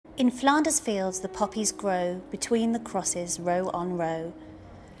In Flanders fields the poppies grow between the crosses row on row.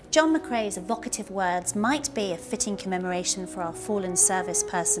 John McCrae's evocative words might be a fitting commemoration for our fallen service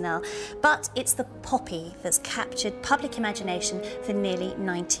personnel, but it's the poppy that's captured public imagination for nearly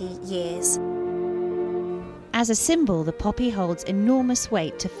 90 years. As a symbol, the poppy holds enormous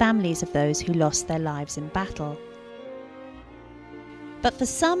weight to families of those who lost their lives in battle. But for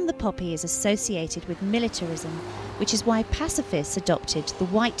some, the poppy is associated with militarism, which is why pacifists adopted the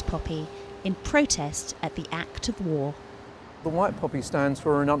white poppy in protest at the act of war. The white poppy stands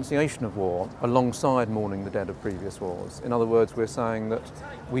for a renunciation of war alongside mourning the dead of previous wars. In other words, we're saying that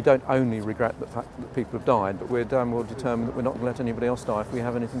we don't only regret the fact that people have died, but we're damn well determined that we're not going to let anybody else die if we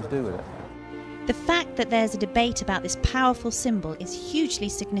have anything to do with it. The fact that there's a debate about this powerful symbol is hugely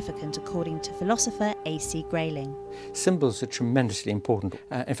significant, according to philosopher A.C. Grayling. Symbols are tremendously important.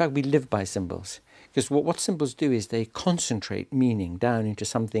 In fact, we live by symbols. Because what symbols do is they concentrate meaning down into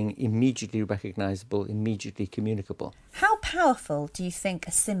something immediately recognisable, immediately communicable. How powerful do you think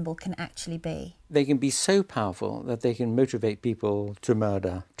a symbol can actually be? They can be so powerful that they can motivate people to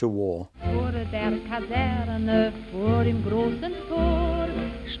murder, to war.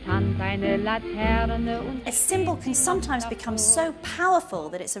 A symbol can sometimes become so powerful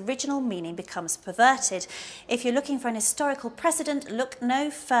that its original meaning becomes perverted. If you're looking for an historical precedent, look no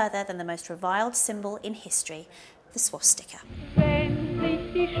further than the most reviled symbol in history, the swastika.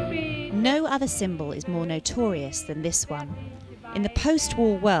 No other symbol is more notorious than this one. In the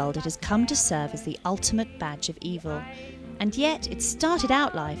post-war world, it has come to serve as the ultimate badge of evil, and yet it started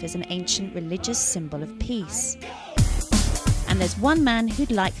out life as an ancient religious symbol of peace. And there's one man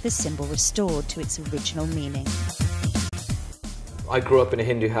who'd like the symbol restored to its original meaning. I grew up in a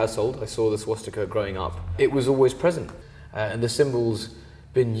Hindu household. I saw the swastika growing up. It was always present, and the symbol's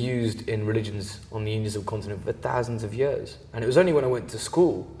been used in religions on the Indian subcontinent for thousands of years. And it was only when I went to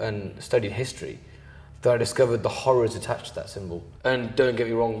school and studied history that I discovered the horrors attached to that symbol. And don't get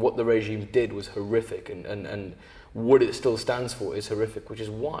me wrong, what the regime did was horrific, and what it still stands for is horrific, which is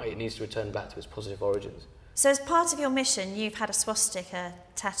why it needs to return back to its positive origins. So as part of your mission, you've had a swastika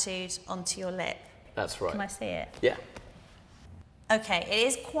tattooed onto your lip. That's right. Can I see it? Yeah. Okay, it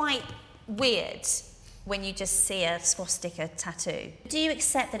is quite weird when you just see a swastika tattoo. Do you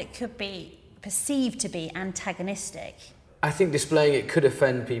accept that it could be perceived to be antagonistic? I think displaying it could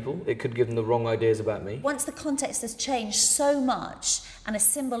offend people. It could give them the wrong ideas about me. Once the context has changed so much and a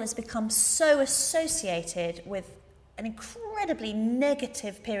symbol has become so associated with an incredibly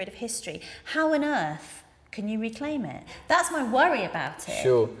negative period of history, how on earth can you reclaim it? That's my worry about it.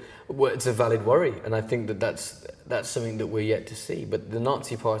 Sure. Well, it's a valid worry, and I think that that's something that we're yet to see. But the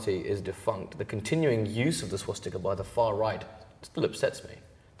Nazi Party is defunct. The continuing use of the swastika by the far right still upsets me.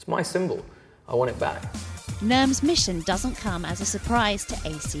 It's my symbol. I want it back. Nerm's mission doesn't come as a surprise to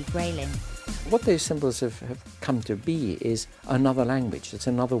A.C. Grayling. What those symbols have come to be is another language. It's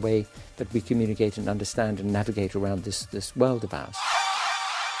another way that we communicate and understand and navigate around this world of ours.